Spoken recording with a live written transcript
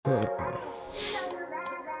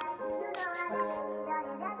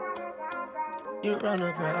You run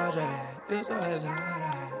a project, it's always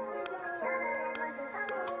hard.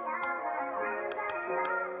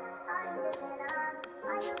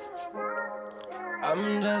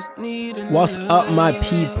 I'm just needing. What's up, my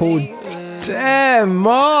people? Damn,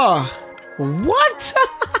 Ma. What?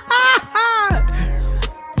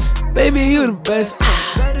 Baby, you the best.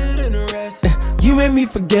 Better than the rest. You made me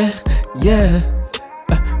forget. Yeah.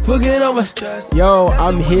 Forget all my stress. Yo,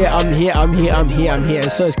 I'm here.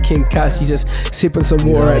 And so is King Cass. He's just sipping some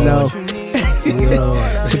water right now.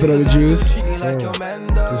 Sipping on the juice.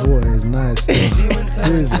 This water is nice. Who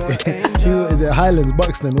is it? Is it Highlands,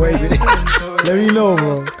 Buxton? Where is it? Let me know,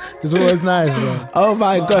 bro. This water is nice, bro. Oh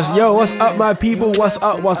my gosh. Yo, what's up, my people? What's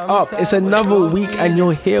up? It's another week and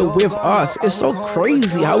you're here with us. It's so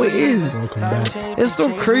crazy how it is. Welcome back. It's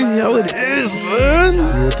so crazy how it is, man. You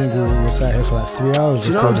would think we were sat here for like 3 hours. Do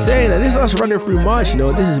you know what I'm saying? And this is us running through March, you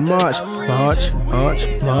know. This is March.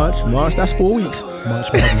 That's 4 weeks.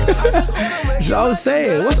 March Madness. You know what I'm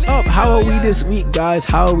saying? What's up? How are we this week, guys?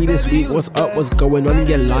 How are we this week? What's up? What's going on in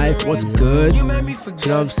your life? What's good? You know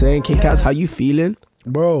what I'm saying? King Cats, how you feeling?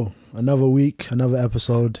 Bro, another week, another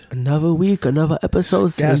episode. Another week, another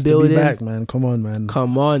episode. Gas to be back, man. Come on, man.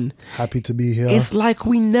 Come on. Happy to be here. It's like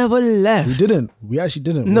we never left. We didn't. We actually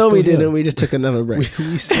didn't. No, we didn't. We just took another break.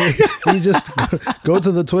 we just go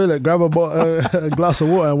to the toilet, grab a glass of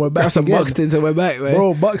water, and we're back. Grab some again. Buxtons and we're back, man.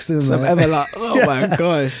 Bro, Buxton, some man. Oh my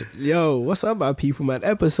gosh. Yo, what's up, my people, man?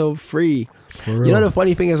 Episode 3. For real. You know the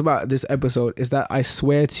funny thing is about this episode is that I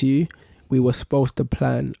swear to you, we were supposed to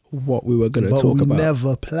plan what we were going to talk about. But we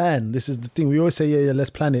never plan. This is the thing. We always say, yeah, let's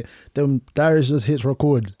plan it. Then Darius just hits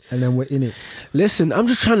record and then we're in it. Listen, I'm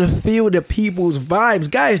just trying to feel the people's vibes.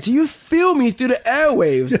 Guys, do you feel me through the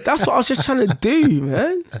airwaves? That's what I was just trying to do,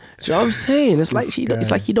 man. Do you know what I'm saying? It's like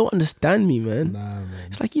you don't understand me, man. Nah, man.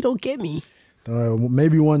 It's like you don't get me.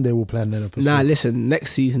 Maybe one day we'll plan that episode. Nah, listen,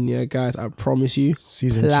 next season, yeah, guys, I promise you,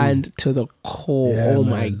 season planned 2. to the core. Yeah, oh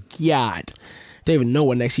man. my God. Don't even know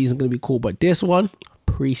what next season's gonna be cool, but this one,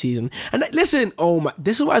 pre-season. And listen,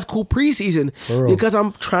 this is why it's called pre-season, because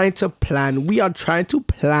I'm trying to plan. We are trying to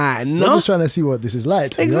plan. We're just trying to see what this is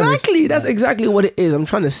like. Exactly, that's exactly what it is. I'm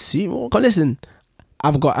trying to see. Cause listen,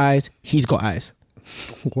 I've got eyes. He's got eyes.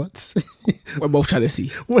 What? We're both trying to see.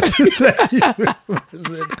 What is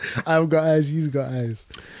that? I've got eyes. He's got eyes.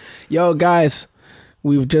 Yo, guys.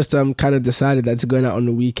 We've just kind of decided that it's going out on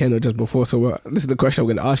the weekend or just before. So this is the question I'm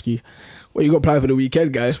going to ask you. What you got planned for the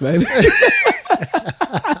weekend, guys, man?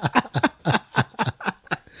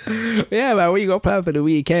 Yeah, man. What you got planned for the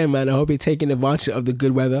weekend, man? I hope you're taking advantage of the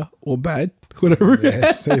good weather or bad. Whatever.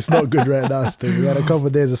 Yes, it's not good right now still. We had a couple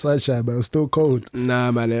of days of sunshine, but it was still cold.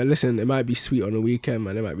 Nah, man. Listen, it might be sweet on the weekend,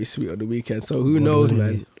 man. So who knows,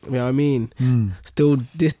 man? You know what I mean? Still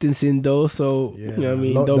distancing though, so you know what I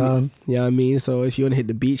mean? Lockdown. You know what I mean? So if you want to hit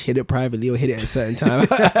the beach, hit it privately or hit it at a certain time.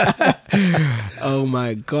 Oh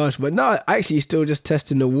my gosh. But no, actually still just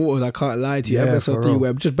testing the waters. I can't lie to you. Episode 3,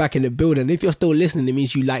 we're just back in the building. If you're still listening, it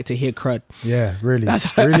means you like to hear crud. Yeah, really.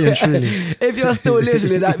 Really and truly. If you're still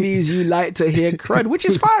listening, that means you like to hear crud, which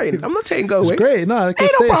is fine. I'm not saying go away. It's great. No, ain't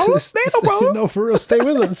no problem. No, for real, stay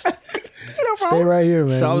with us. Stay right here,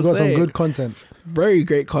 man. We've got some good content. Very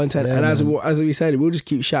great content, yeah, and as we said, we'll just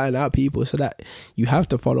keep shouting out people so that you have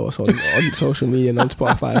to follow us on social media and on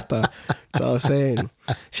Spotify and stuff. So I'm saying,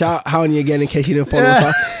 shout out Howney again in case you didn't follow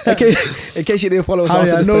us. In case you didn't follow us after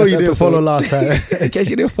the first episode. I know you didn't follow last time. In case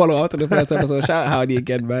you didn't follow after the first episode, shout out Howney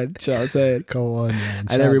again, man. Shout out saying, come on, man.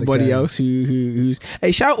 And everybody else who's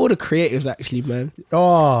shout out all the creatives actually, man.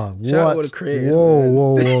 Oh, shout out all the creatives.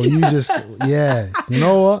 Whoa! You just you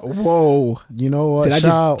know what? Whoa! You know what? Did I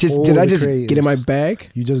just get in my bag?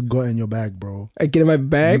 You just got in your bag, bro. I get in my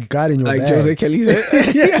bag. You got in your bag, like Jose Kelly.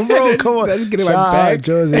 Yeah, bro. Come on. Just get in my bag.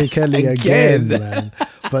 Jose Kelly again, man.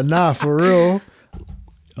 But nah, for real.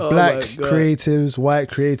 Black creatives, white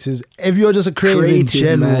creatives. If you're just a creative in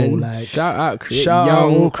general, man. Like shout out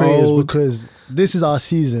all creatives, because this is our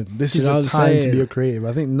season. This is the time to be a creative.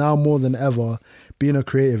 I think now more than ever, being a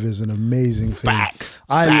creative is an amazing thing. Facts.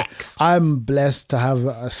 I'm blessed to have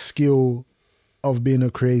a skill of being a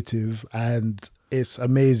creative, and it's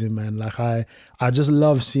amazing, man. Like I just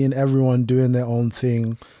love seeing everyone doing their own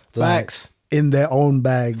thing. Facts. Like, in their own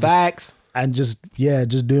bag. Facts. And just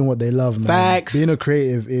doing what they love, man. Facts. Being a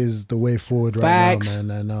creative is the way forward right now,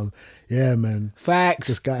 man. And yeah, man. Facts.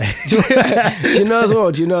 This guy. Do you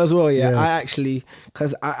know as well? Yeah. I actually,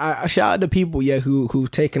 because I shout out the people, who've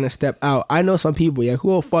taken a step out. I know some people,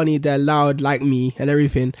 who are funny, they're loud like me and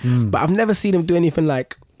everything, but I've never seen them do anything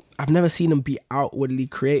like, I've never seen them be outwardly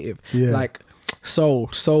creative. Yeah. Like,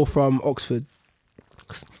 Soul from Oxford.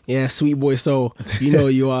 Yeah, sweet boy Soul. You know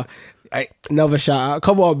you are. Another shout out.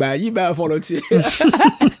 Come on, man. You better follow too.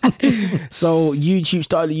 So YouTube,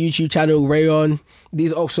 started the YouTube channel, Rayon.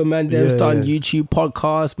 These Oxford man, they're starting YouTube,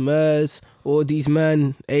 podcast, Mers, all these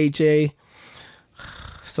men, AJ.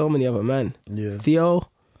 So many other men. Yeah. Theo.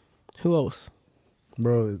 Who else?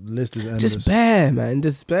 Bro, the list is endless. Just bare, man.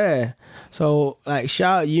 Just bare. So, like,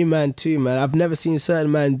 shout out you, man, too, man. I've never seen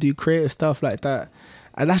certain man do creative stuff like that.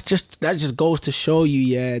 And that just goes to show you,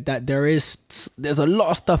 yeah, that there's a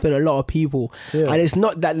lot of stuff in a lot of people. Yeah. And it's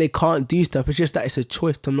not that they can't do stuff. It's just that it's a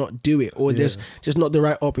choice to not do it. Or there's just not the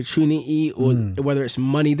right opportunity. Or whether it's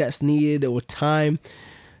money that's needed or time.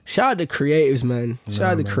 Shout out to creatives, man.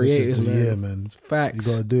 Shout out to creatives, man. Yeah, man. Facts.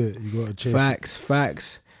 You gotta do it. You gotta chase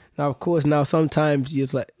Facts. Now, of course, sometimes you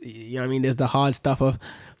just like, you know what I mean? There's the hard stuff of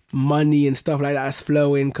money and stuff like that's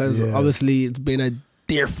flowing because obviously it's been a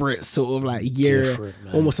different sort of like year,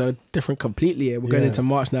 almost a different completely. We're going into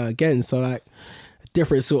March now again, so like a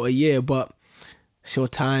different sort of year, but it's your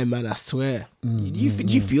time, man. I swear. Do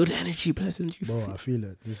you feel the energy, Pleasant? Bro, I feel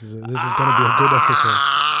it. This is gonna be a good episode.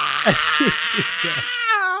 This guy.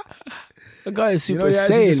 The guy is super you're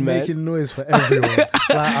sane, just man. Making noise for everyone. Like,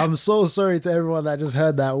 I'm so sorry to everyone that just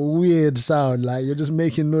heard that weird sound. Like, you're just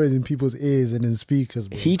making noise in people's ears and in speakers,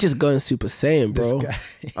 bro. He just going super saiyan, bro.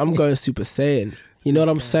 I'm going super saiyan. You know what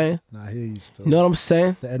I'm saying? Nah, I hear you still. You know what I'm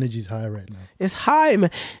saying? The energy's high right now. It's high, man.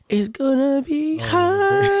 It's gonna be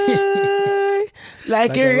high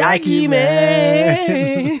like a Rocky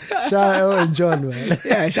man. Shout out Elton John, man.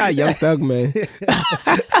 Yeah, shout out Young Thug, man.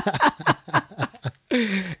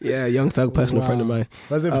 Yeah, Young Thug, personal friend of mine.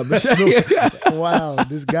 Was it personal? Wow,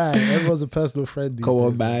 this guy. Everyone's a personal friend these Come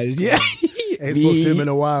on, days. Man. Yeah. Ain't spoke to him in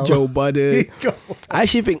a while. Joe Budden. I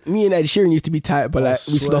actually think me and Ed Sheeran used to be tight, but like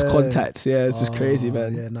we've lost contacts. Yeah, it's just crazy,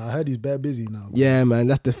 man. Yeah, no, I heard he's bare busy now. Bro. Yeah, man,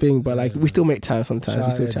 that's the thing. But like we still make time sometimes.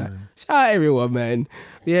 We still chat. Shout out everyone, man.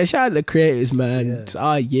 Yeah, shout out the creators, man. Yeah. It's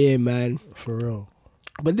our year, man. For real.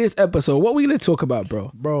 But this episode, what are we gonna talk about,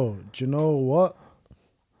 bro? Bro, do you know what?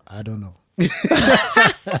 I don't know.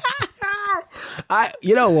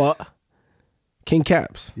 You know what? King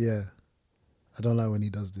Caps. Yeah. I don't like when he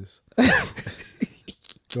does this.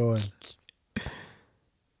 Go on.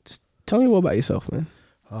 Just tell me more about yourself, man.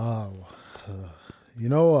 You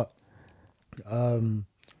know what?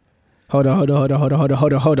 Hold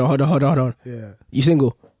on. Yeah. You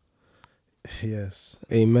single? Yes.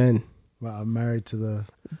 Amen. But I'm married to the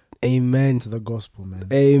Amen. To the gospel, man.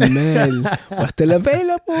 Amen. We're still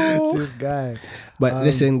available. This guy. But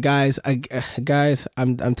listen, guys, I'm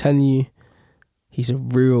telling you, he's a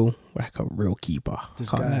real keeper.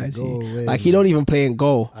 This guy, go away, like, he don't even play in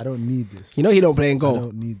goal. I don't need this. You know he don't play in goal. I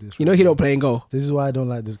don't need this. You know he don't play in goal. This is why I don't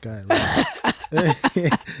like this guy. Right?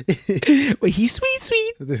 But he's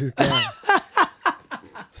sweet. This guy.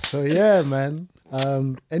 So yeah, man.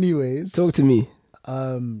 Anyways, talk to me.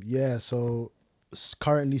 Yeah. So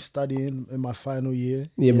currently studying in my final year.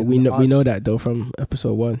 Yeah, but we know that though from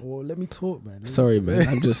episode 1. Well, let me talk, man. Sorry, man.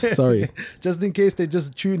 I'm just sorry. Just in case they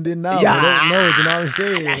just tuned in now. Yeah, I don't know. Do you know what I'm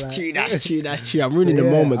saying? That's true. I'm ruining the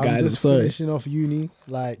moment, guys. I'm sorry. Finishing off uni.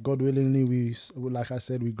 Like, God willingly, like I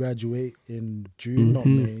said, we graduate in June, not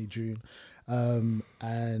May, June.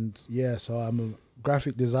 And yeah, so I'm a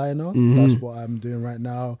graphic designer. That's what I'm doing right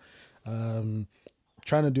now.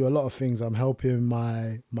 Trying to do a lot of things. I'm helping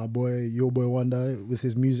my boy, your boy Wonder, with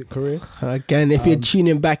his music career. Again, if you're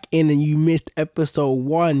tuning back in and you missed episode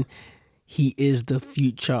 1, he is the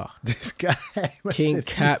future. This guy, King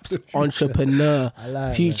Caps, entrepreneur,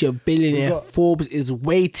 future billionaire. Forbes is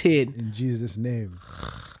waiting. In Jesus' name.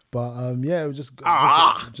 But yeah, it was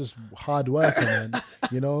just hard work, man.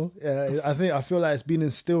 You know, I feel like it's been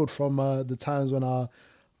instilled from the times when our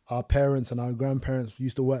parents and our grandparents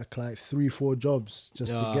used to work like 3-4 jobs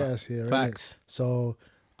just to get us here. Facts. Right? So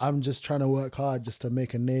I'm just trying to work hard just to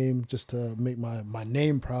make a name, just to make my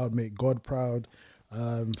name proud, make God proud,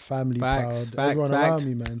 family proud, everyone around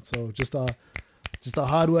me, man. So just a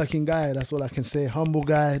hardworking guy. That's all I can say. Humble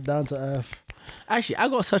guy, down to earth. Actually, I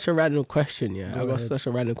got such a random question, yeah. Such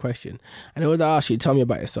a randong question. And it was asked you, tell me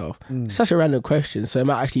about yourself. Such a random question, so it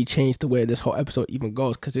might actually change the way this whole episode even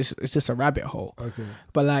goes, because it's just a rabbit hole. Okay.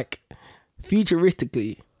 But like,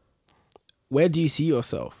 futuristically, where do you see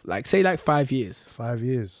yourself? Like, say like 5 years. 5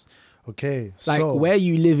 years. Okay. Like, so, where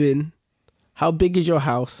you live in, how big is your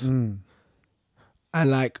house? And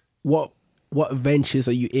like, what ventures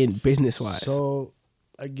are you in business-wise? So,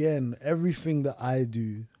 again, everything that I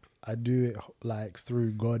do it like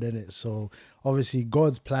through God, innit? So obviously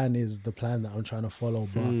God's plan is the plan that I'm trying to follow.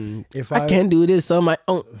 But if I can do this on my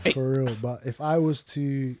own, for real. But if I was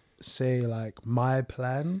to say like my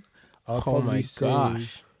plan, I'll Oh probably my say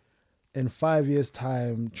gosh. in 5 years'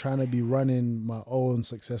 time, trying to be running my own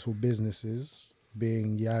successful businesses,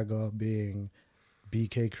 being Yaga, being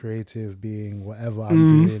BK Creative, being whatever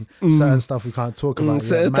I'm doing, certain stuff we can't talk about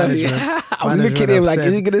yet. Management, I'm looking at him like,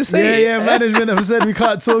 is he gonna say? Yeah, management have said we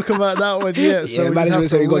can't talk about that one yet. So Yeah, we management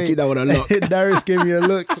said we gotta keep that one a lock. Darius gave me a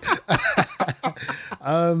look.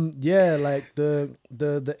 Yeah, like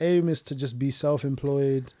the aim is to just be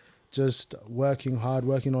self-employed, just working hard,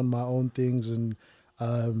 working on my own things, and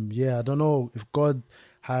yeah, I don't know if God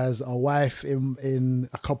has a wife in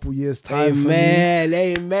a couple years time.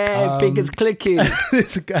 Amen. Fingers clicking.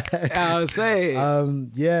 This guy. I'll say.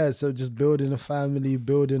 Yeah, so just building a family,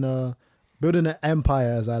 building an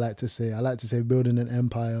empire, as I like to say. I like to say building an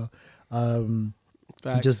empire.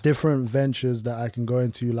 Just different ventures that I can go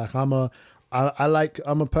into. Like I'm a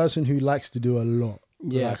person who likes to do a lot.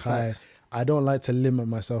 Yeah, like I don't like to limit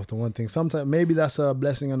myself to one thing. Sometimes maybe that's a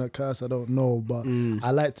blessing and a curse. I don't know, but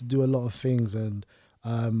I like to do a lot of things, and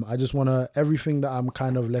I just want to, everything that I'm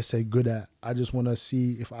kind of, let's say, good at, I just want to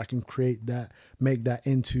see if I can create that, make that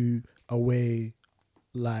into a way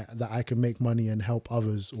like that I can make money and help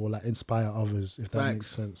others, or like inspire others, if that makes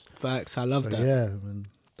sense. Facts. I love that. Yeah, man.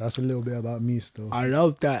 That's a little bit about me still. I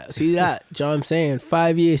love that. See that? John, I'm saying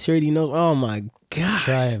 5 years, you already know. Oh my gosh.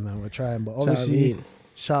 We're trying. But obviously,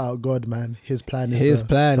 shout out God, man. His plan is his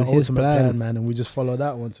the ultimate plan, man. And we just follow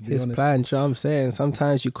that one, to be honest. His plan, you know what I'm saying?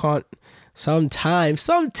 Sometimes you can't. Sometimes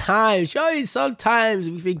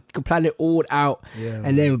we think you can plan it all out. Yeah,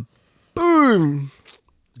 and then boom.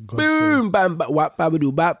 God boom, says. bam, bam, wap,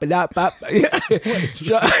 babadoo, bap, bap, bap.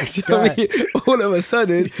 All of a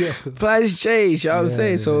sudden, plans change. You know what I'm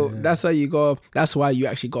saying? So that's why you go. That's why you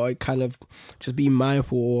actually got to kind of just be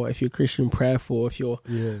mindful. Or if you're Christian, prayerful. If you're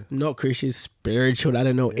not Christian, spiritual. I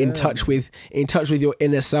don't know. In touch with your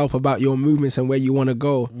inner self about your movements and where you want to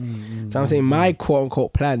go. So I'm saying my quote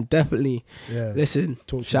unquote plan definitely. Yeah. Listen,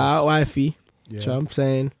 shout out wifey. Yeah. You know what I'm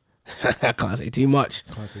saying? I can't say too much.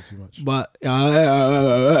 But shout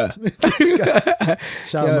out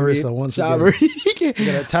Marissa once again. You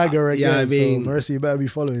gotta tag her again. Yeah, I mean, so Marissa, you better be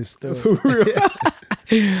following still.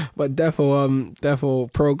 But therefore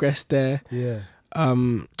progress there. Yeah. I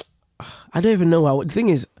don't even know how. The thing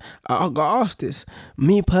is, I got asked this.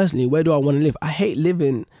 Me personally, where do I want to live? I hate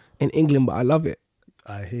living in England, but I love it.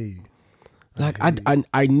 I hear you. I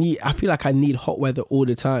feel like I need hot weather all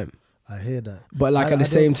the time. I hear that. But like at the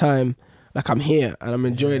same time, like I'm here and I'm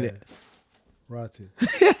enjoying it. Right.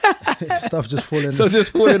 Stuff just falling. So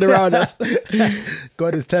just falling around us.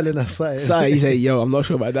 God is telling us something. So you say, yo, I'm not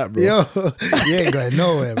sure about that, bro. Yo, you ain't going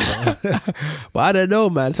nowhere, bro. But I don't know,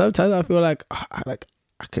 man. Sometimes I feel like I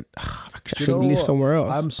should live somewhere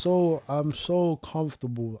else. I'm so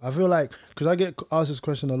comfortable. I feel like, because I get asked this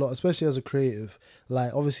question a lot, especially as a creative.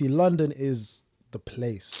 Like, obviously, London is the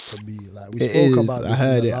place to be. Like, we spoke about this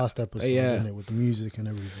in the last episode, didn't it, with the music and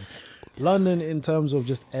everything. London, in terms of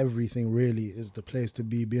just everything, really is the place to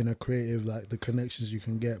be. Being a creative, like the connections you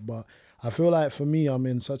can get. But I feel like for me, I'm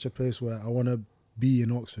in such a place where I want to be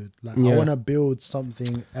in Oxford. Like, I want to build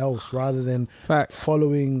something else rather than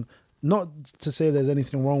following. Not to say there's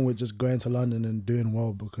anything wrong with just going to London and doing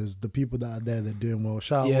well, because the people that are there, they're doing well.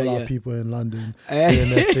 Shout out all our people in London doing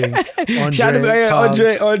their thing.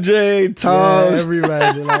 Andre, Tom,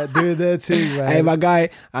 everybody like doing their thing, man. Hey, my guy,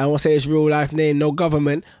 I won't say his real life name, no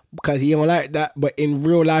government, because he don't like that. But in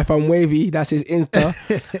real life, I'm Wavy. That's his Insta.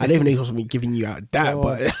 I don't even think he was giving you out that,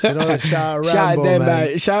 but you know, shout out them,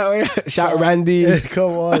 man. Shout Randy.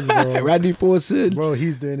 Come on, bro. Randy Forson, bro.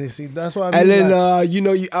 He's doing this. That's what I mean. And then you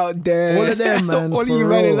know, you out there. All of them, man. All of you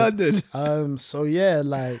men in London. So yeah,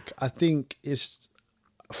 like I think it's,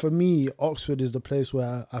 for me, Oxford is the place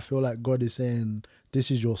where I feel like God is saying,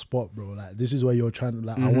 this is your spot, bro. Like, this is where you're trying to,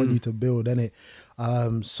 like, I want you to build, innit?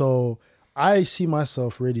 So I see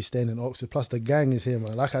myself really staying in Oxford. Plus, the gang is here,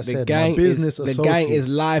 man. Like I said, my business associates. The gang is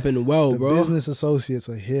live and well, bro. The business associates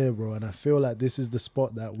are here, bro. And I feel like this is the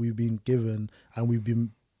spot that we've been given, and we've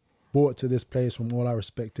been brought to this place from all our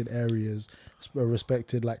respected areas,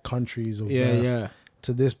 respected, like, countries of birth.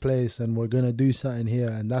 To this place, and we're gonna do something here,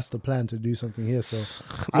 and that's the plan, to do something here. So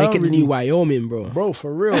make it the new Wyoming, bro.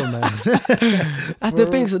 For real, man. That's the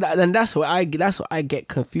thing. So that's what I get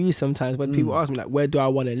confused sometimes when people ask me, like, where do I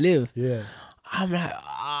want to live? Yeah, I'm like,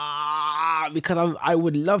 because I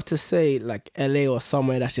would love to say like LA or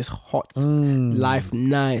somewhere that's just hot, life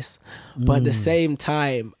nice, but at the same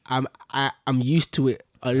time, I'm used to it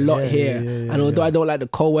a lot here, and although I don't like the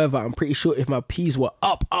cold weather, I'm pretty sure if my peas were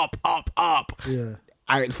up,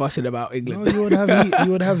 I ain't fussing about England. No,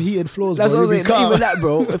 you would have heated floors. That's bro. what I'm saying. Not even that,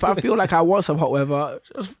 bro. If I feel like I want some hot weather,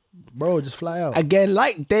 just bro, just fly out. Again,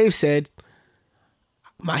 like Dave said,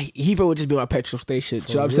 my Heathrow would just be my petrol station. Do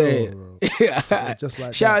you know what I'm saying? Just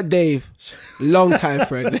like Shout out Dave, long time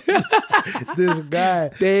friend. This guy,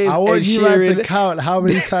 Dave, I want Ed you man Sheeran. to count how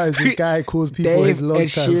many times this guy calls people Dave, his long Ed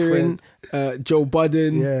time Sheeran, friend. Joe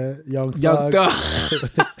Budden, Yeah, Young Young Thug.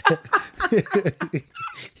 Thug.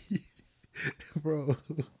 Bro.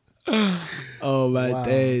 Oh my Wow.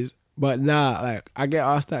 days. But nah, like I get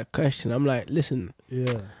asked that question. I'm like, listen,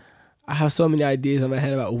 Yeah. I have so many ideas in my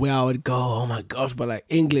head about where I would go. Oh my gosh, but like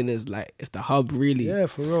England is like it's the hub really. Yeah,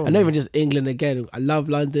 for real. And not even just England again. I love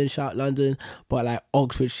London, shout London, but like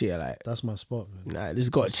Oxfordshire, like That's my spot, man. nah, this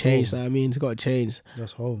got to That's change. home. Know what I mean, it's got to change.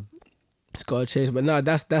 That's home. It's got to change. But nah,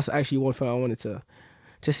 that's actually one thing I wanted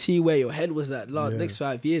to see where your head was at Yeah. next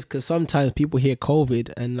 5 years, because sometimes people hear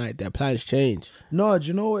COVID and like their plans change. No, do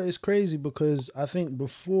you know what? It's crazy because I think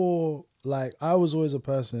before, like, I was always a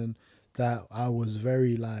person that I was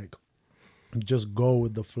very like, just go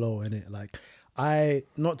with the flow in it. Like,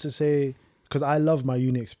 not to say, because I love my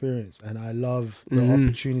uni experience and I love the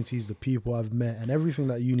opportunities, the people I've met, and everything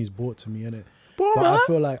that uni's brought to me in it. But I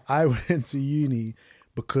feel like I went to uni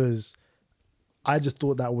because I just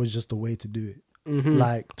thought that was just the way to do it.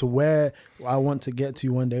 Like to where I want to get to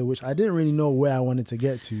one day, which I didn't really know where I wanted to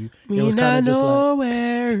get to. It was kind of just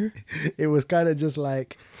like it was kind of just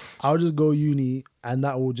like I'll just go uni and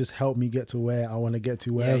that will just help me get to where I want to get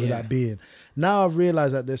to, wherever that being. Now I've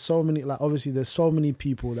realized that there's so many, like obviously there's so many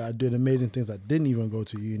people that are doing amazing things that didn't even go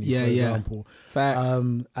to uni, for example. Facts.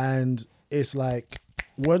 And it's like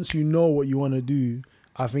once you know what you want to do,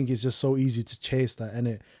 I think it's just so easy to chase that,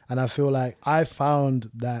 innit? And I feel like I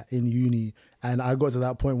found that in uni, and I got to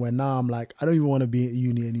that point where now I'm like, I don't even want to be at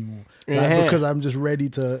uni anymore. Like, because I'm just ready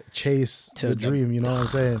to chase the dream, you know what I'm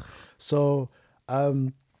saying? So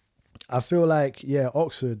I feel like, yeah,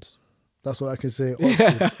 Oxford. That's what I can say.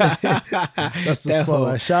 Oxford. That's the spot.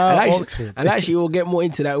 Right? Shout out Oxford. And actually, we'll get more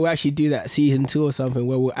into that. We'll actually do that season 2 or something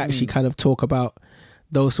where we'll actually kind of talk about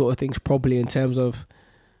those sort of things properly in terms of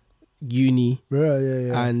uni,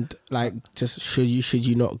 and like just should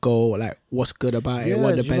you not go, like what's good about it,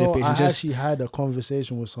 what are the benefits. I actually had a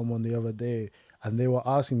conversation with someone the other day and they were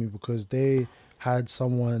asking me because they had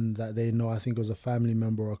someone that they know, I think it was a family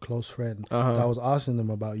member or a close friend, that was asking them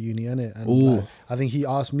about uni, innit? And like, I think he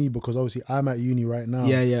asked me because obviously I'm at uni right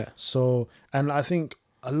now. So, and I think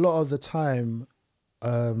a lot of the time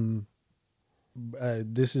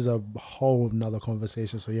this is a whole nother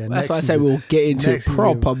conversation. So yeah, that's why I said we'll get into it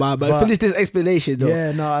proper, man. But finish this explanation though.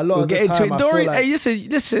 Yeah, no, a lot we'll of the get time into it. Don't worry. Hey,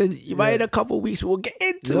 listen. You might in a couple of weeks. We'll get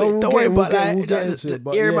into it. Don't worry about that. We'll get into it.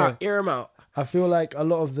 But hear him out. I feel like a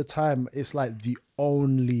lot of the time it's like the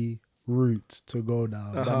only route to go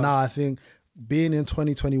down. But now I think being in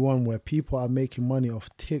 2021 where people are making money off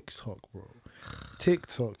TikTok, bro.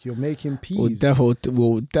 TikTok, you're making peas. We'll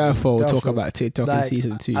definitely talk about TikTok in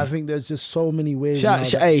season 2. I think there's just so many ways.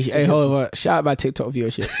 Hey, hold on. Shout out my TikTok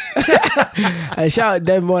viewership. And shout out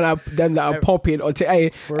them that are popping on TikTok.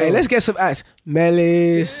 Hey, let's get some acts.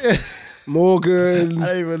 Melis, Morgan. I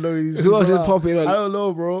don't even know who else is popping on. I don't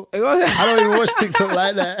know, bro. I don't even watch TikTok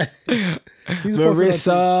like that.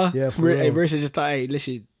 Marissa. Yeah, Marissa just like, hey,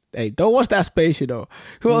 listen. Hey, don't watch that space, you know.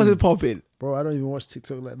 Who else is popping? Bro, I don't even watch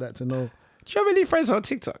TikTok like that to know. Do you have any friends on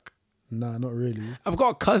TikTok? Nah, not really. I've got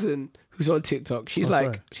a cousin who's on TikTok. She's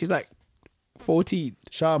like 14.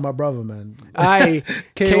 Shout out my brother, man. Aye,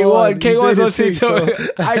 K1's on TikTok.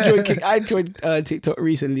 I joined TikTok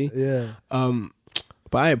recently. Yeah.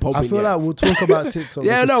 But I ain't popping. I feel like we'll talk about TikTok.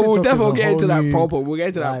 Yeah, no, we'll definitely get into that new, proper. We'll get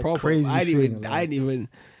into that proper. Crazy I ain't even.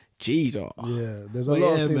 Jeez, yeah, there's a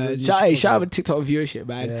lot of things. Man. Shout out to TikTok viewership,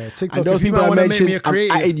 man. Yeah, TikTok. And those people I mentioned, I'm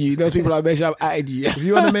adding you. Those people I mentioned, I'm adding you. If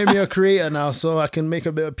you want to make me a creator now, so I can make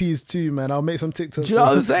a bit of peas too, man, I'll make some TikTok. Do you know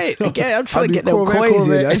what I'm saying? Again, I'm trying to get them coins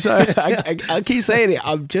in. I keep saying it.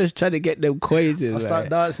 I'm just trying to get them coins in. I'll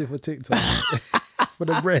start dancing for TikTok. For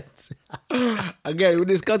the bread. Again, we'll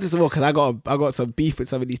discuss this more because I got some beef with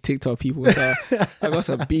some of these TikTok people. So I got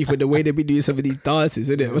some beef with the way they be doing some of these dances,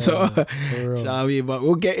 innit? Yeah, so, you know what I mean? But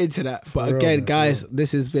we'll get into that. But again, guys,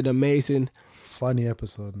 this has been amazing. Funny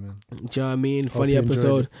episode, man. Do you know what I mean? Funny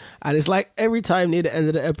episode. And it's like every time near the end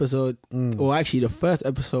of the episode, or actually the first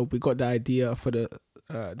episode, we got the idea for the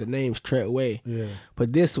name straight away. Yeah.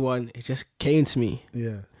 But this one, it just came to me.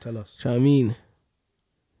 Yeah, tell us. Do you know what I mean?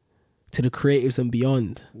 To the creatives and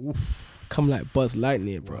beyond. Oof. Come like Buzz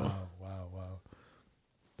Lightyear, bro. Wow.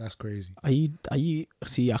 That's crazy. Are you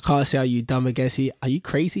see, I can't say are you dumb again. See, are you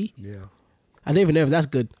crazy? Yeah. I don't even know if that's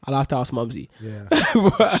good. I'll have to ask Mumsy. Yeah.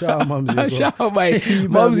 Shout out Mumsy as well. Shout out my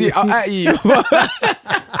Mumsy, I'm at you.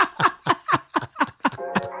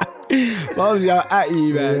 Mom's y'all at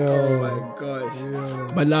you, man. Yo. Oh my gosh. Yeah.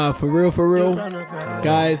 But nah, for real,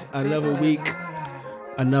 guys, another week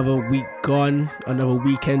gone, another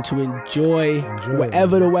weekend to enjoy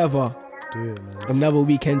whatever the weather. Do it, man. Another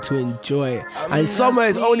weekend to enjoy. And summer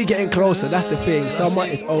is only getting closer. That's the thing. Summer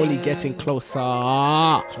is only getting closer.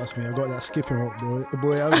 Trust me, I got that skipping rope,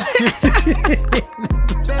 boy. I'm skipping.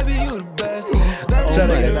 Baby, you the best. Trying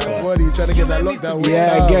to get that body, trying to get that lockdown.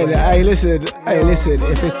 Yeah, again. Hey, listen.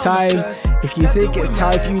 If it's time, if you think it's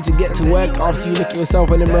time for you to get to work after you look at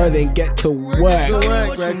yourself in the mirror, then get to work.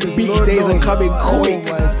 Beach days are coming quick.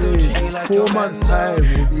 Oh my days. 4 months time,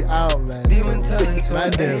 we'll be out, man. So,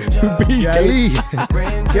 man, yeah, Lee,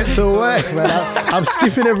 get to work, man. I'm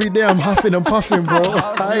skipping every day. I'm huffing and puffing, bro.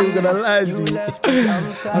 I ain't gonna lie to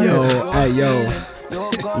you. Yo.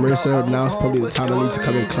 Marissa, now's probably the time I need to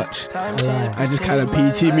come in clutch. I just kind of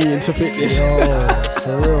PT me into fitness. Yo,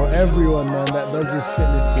 for real, everyone, man, that does this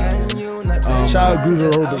fitness thing, man. Shout out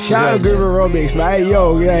Groove Aerobics. Shout out Groove Aerobics, man. Hey,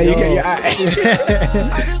 yo, yeah, you get your eye.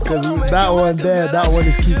 Because that one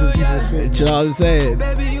is keeping people fit. Do you know what I'm saying?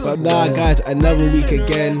 But nah, guys, another week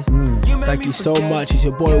again. Thank you so much. It's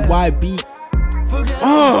your boy YB.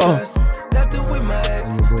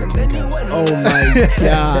 Oh my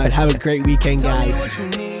God. Have a great weekend, guys. You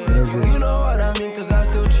know what I mean, cause I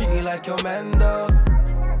still treat you like your man, though.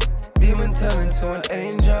 Demon turning to an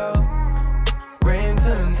angel.